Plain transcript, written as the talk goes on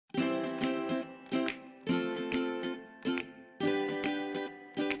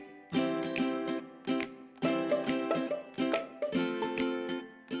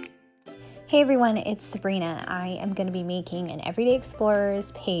Hey everyone, it's Sabrina. I am going to be making an Everyday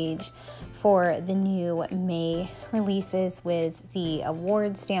Explorers page for the new May releases with the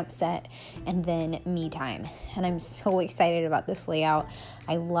award stamp set and then me time. And I'm so excited about this layout.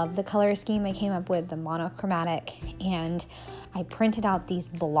 I love the color scheme I came up with, the monochromatic, and I printed out these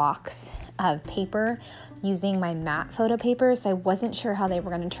blocks of paper using my matte photo paper, so I wasn't sure how they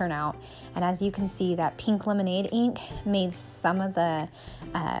were going to turn out. And as you can see, that pink lemonade ink made some of the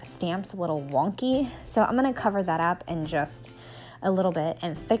stamps a little wonky. So I'm going to cover that up in just a little bit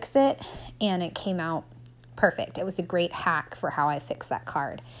and fix it, and it came out perfect. It was a great hack for how I fixed that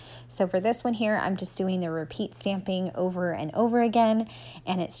card. So for this one here, I'm just doing the repeat stamping over and over again,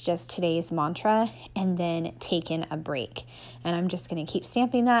 and it's just today's mantra and then taking a break. And I'm just going to keep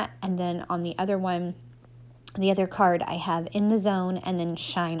stamping that, and then on the other one, the other card, I have in the zone and then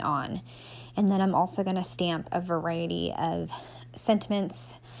shine on. And then I'm also going to stamp a variety of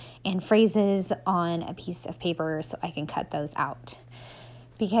sentiments and phrases on a piece of paper so I can cut those out.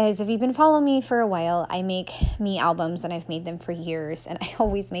 Because if you've been following me for a while, I make me albums and I've made them for years, and I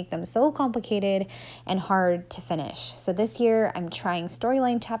always make them so complicated and hard to finish. So this year I'm trying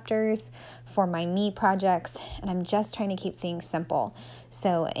storyline chapters for my me projects, and I'm just trying to keep things simple.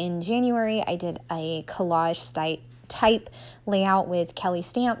 So in January I did a collage type layout with Kelly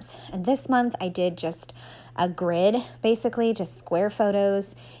stamps, and this month I did just a grid, basically just square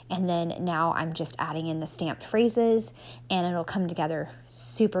photos, and then now I'm just adding in the stamped phrases, and it'll come together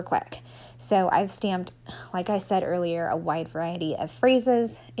super quick. So I've stamped, like I said earlier, a wide variety of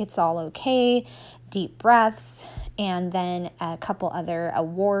phrases. It's all okay, deep breaths, and then a couple other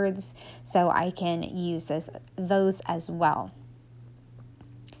awards, so I can use those as well.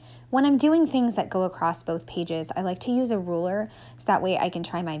 When I'm doing things that go across both pages, I like to use a ruler so that way I can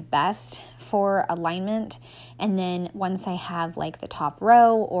try my best for alignment. And then once I have like the top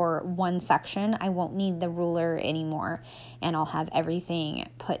row or one section, I won't need the ruler anymore, and I'll have everything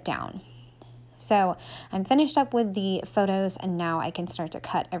put down. So I'm finished up with the photos, and now I can start to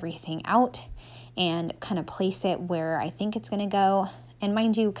cut everything out and kind of place it where I think it's gonna go. And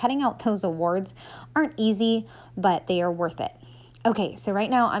mind you, cutting out those awards aren't easy, but they are worth it. Okay, so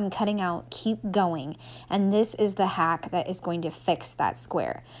right now I'm cutting out keep going, and this is the hack that is going to fix that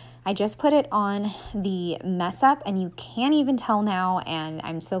square. I just put it on the mess up, and you can't even tell now, and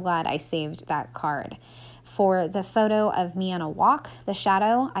I'm so glad I saved that card. For the photo of me on a walk, the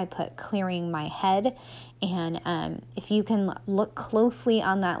shadow, I put clearing my head, and if you can look closely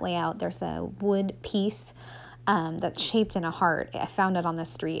on that layout, there's a wood piece that's shaped in a heart. I found it on the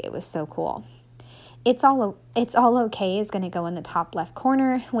street. It was so cool. It's all okay is going to go in the top left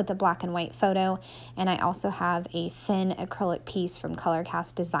corner with the black and white photo, and I also have a thin acrylic piece from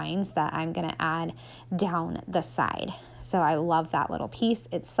Colorcast Designs that I'm going to add down the side. So I love that little piece.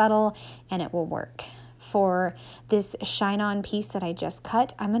 It's subtle and it will work. For this shine on piece that I just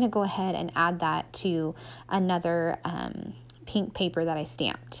cut, I'm going to go ahead and add that to another pink paper that I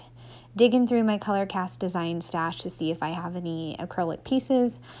stamped. Digging through my Colorcast Design stash to see if I have any acrylic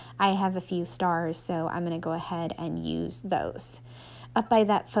pieces. I have a few stars, so I'm going to go ahead and use those. Up by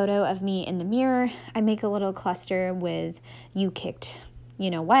that photo of me in the mirror, I make a little cluster with you kicked you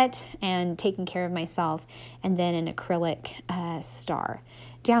know what and taking care of myself, and then an acrylic star.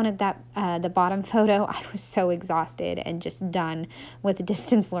 Down at that the bottom photo, I was so exhausted and just done with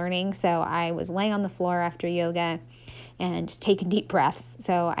distance learning, so I was laying on the floor after yoga and just taking deep breaths.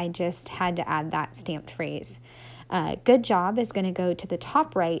 So I just had to add that stamped phrase. Good job is going to go to the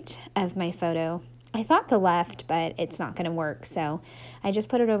top right of my photo. I thought the left, but it's not going to work, so I just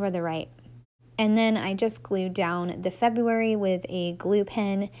put it over the right. And then I just glued down the February with a glue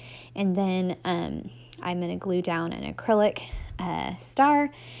pen, and then I'm going to glue down an acrylic star,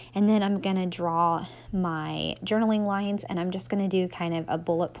 and then I'm going to draw my journaling lines, and I'm just going to do kind of a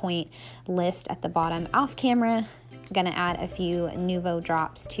bullet point list at the bottom off camera. I'm going to add a few Nuvo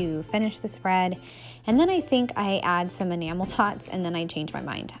drops to finish the spread, and then I think I add some enamel dots, and then I change my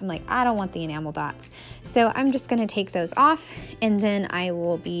mind. I'm like, I don't want the enamel dots. So I'm just going to take those off, and then I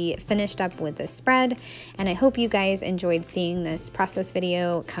will be finished up with this spread. And I hope you guys enjoyed seeing this process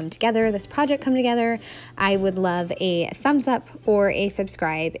video come together, this project come together. I would love a thumbs up or a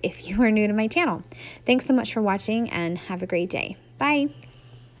subscribe if you are new to my channel. Thanks so much for watching, and have a great day. Bye.